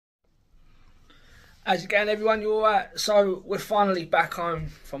How's it going, everyone? You alright? So we're finally back home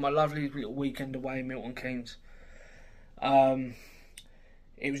from a lovely little weekend away in Milton Keynes.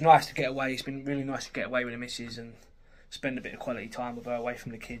 It was nice to get away. It's been really nice to get away with the missus and spend a bit of quality time with her away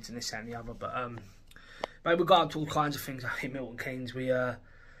from the kids and this that, and the other. But mate, we got up to all kinds of things in Milton Keynes. We've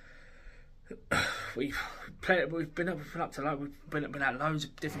been up to loads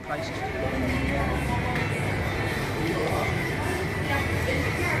of different places.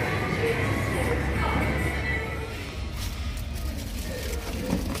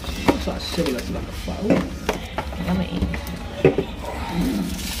 Looks like similar to like a photo. Yummy.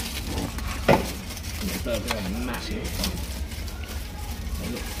 They're massive.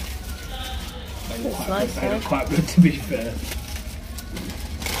 They look quite good, to be fair.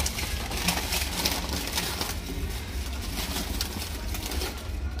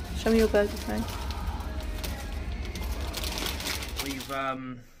 Show me your burger, Frank.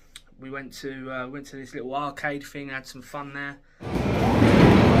 We went to this little arcade thing, had some fun there.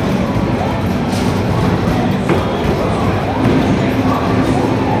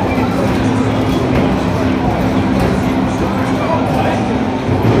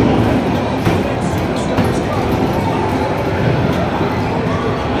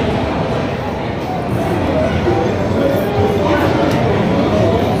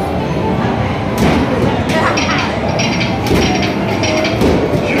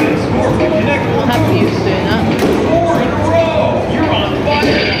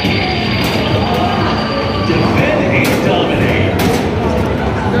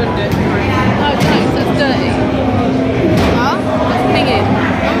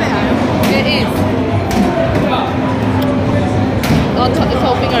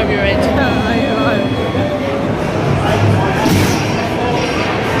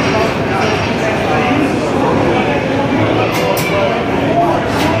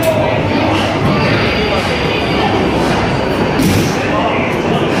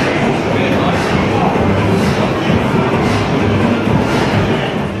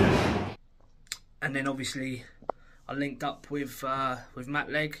 And then obviously I linked up with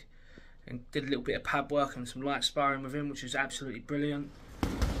Legg and did a little bit of pad work and some light sparring with him, which was absolutely brilliant.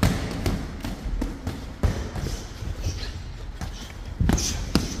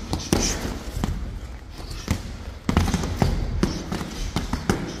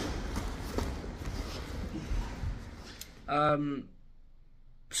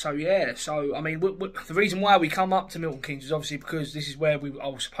 So I mean, the reason why we come up to Milton Keynes is obviously because this is where I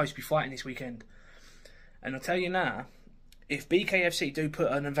was supposed to be fighting this weekend. And I'll tell you now, if BKFC do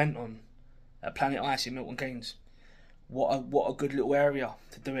put an event on at Planet Ice in Milton Keynes, what a good little area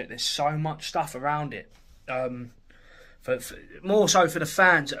to do it. There's so much stuff around it. More so for the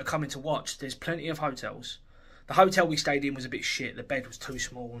fans that are coming to watch, there's plenty of hotels. The hotel we stayed in was a bit shit. The bed was too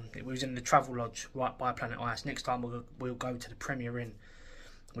small. And it was in the Travel Lodge right by Planet Ice. Next time we'll go to the Premier Inn,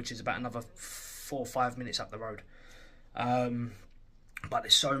 which is about another 4 or 5 minutes up the road. But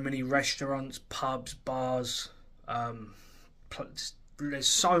there's so many restaurants, pubs, bars. There's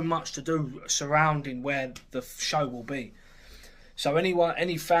so much to do surrounding where the show will be. So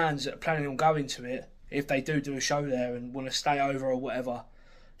any fans that are planning on going to it, if they do a show there and want to stay over or whatever,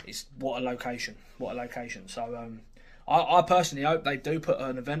 it's what a location. So I personally hope they do put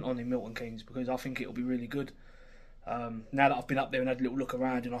an event on in Milton Keynes, because I think it'll be really good. Now that I've been up there and had a little look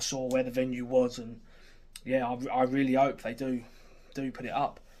around and I saw where the venue was, and yeah, I really hope they do put it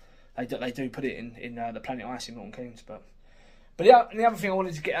up. They do put it in the Planet Ice in Milton Keynes. But yeah, and the other thing I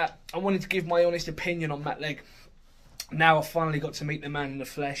wanted to get at, I wanted to give my honest opinion on Legg. Now I've finally got to meet the man in the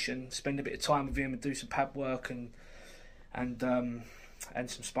flesh and spend a bit of time with him and do some pad work and some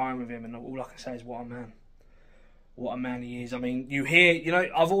sparring with him, and all I can say is what a man he is. I mean,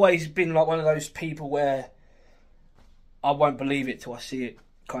 I've always been like one of those people where I won't believe it till I see it,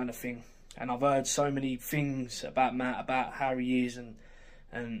 kind of thing. And I've heard so many things about Matt, about how he is and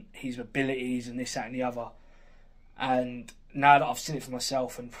his abilities and this, that and the other. And now that I've seen it for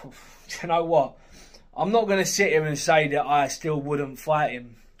myself, and you know what? I'm not going to sit here and say that I still wouldn't fight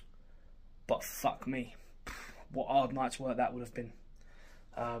him. But fuck me. What a hard night's work that would have been.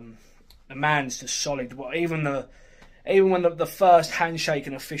 The man's just solid. Even when the first handshake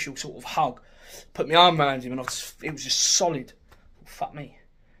and official sort of hug put my arm around him, and it was just solid. Fuck me.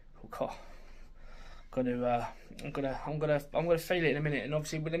 Oh, God. I'm gonna feel it in a minute. And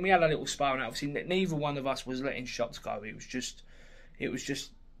obviously, when we had a little sparring, obviously neither one of us was letting shots go. It was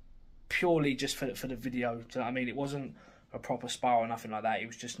just purely just for the video. Do you know what I mean? It wasn't a proper spar or nothing like that. It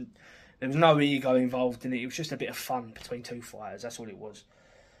was just, there was no ego involved in it. It was just a bit of fun between two fighters. That's all it was.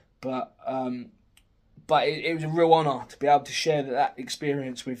 But But it was a real honour to be able to share that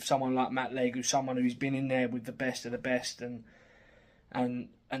experience with someone like Matt Legg, who's someone who's been in there with the best of the best and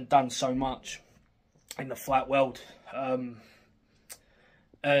done so much in the fight world.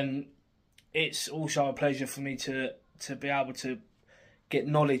 And it's also a pleasure for me to be able to get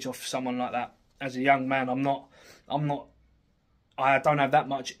knowledge off someone like that. As a young man, I don't have that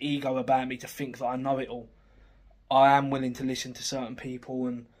much ego about me to think that I know it all. I am willing to listen to certain people,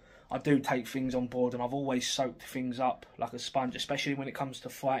 and I do take things on board, and I've always soaked things up like a sponge, especially when it comes to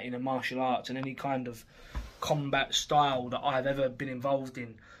fighting and martial arts and any kind of combat style that I've ever been involved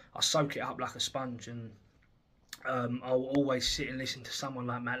in. I soak it up like a sponge, and I'll always sit and listen to someone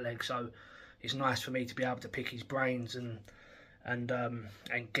like Matt Legg. So it's nice for me to be able to pick his brains and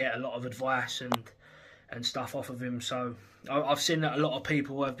get a lot of advice and stuff off of him. So I've seen that a lot of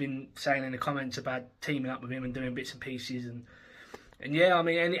people have been saying in the comments about teaming up with him and doing bits and pieces, and yeah, I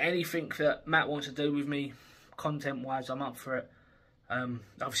mean, anything that Matt wants to do with me, content-wise, I'm up for it.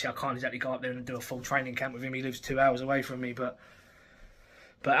 Obviously, I can't exactly go up there and do a full training camp with him. He lives 2 hours away from me, but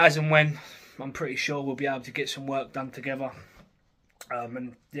as and when, I'm pretty sure we'll be able to get some work done together.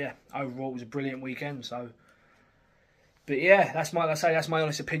 And yeah, overall, it was a brilliant weekend. So, but yeah, that's my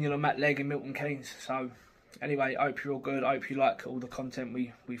honest opinion on Matt Legg and Milton Keynes. So, anyway, I hope you're all good. I hope you like all the content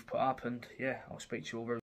we've put up, and yeah, I'll speak to you all very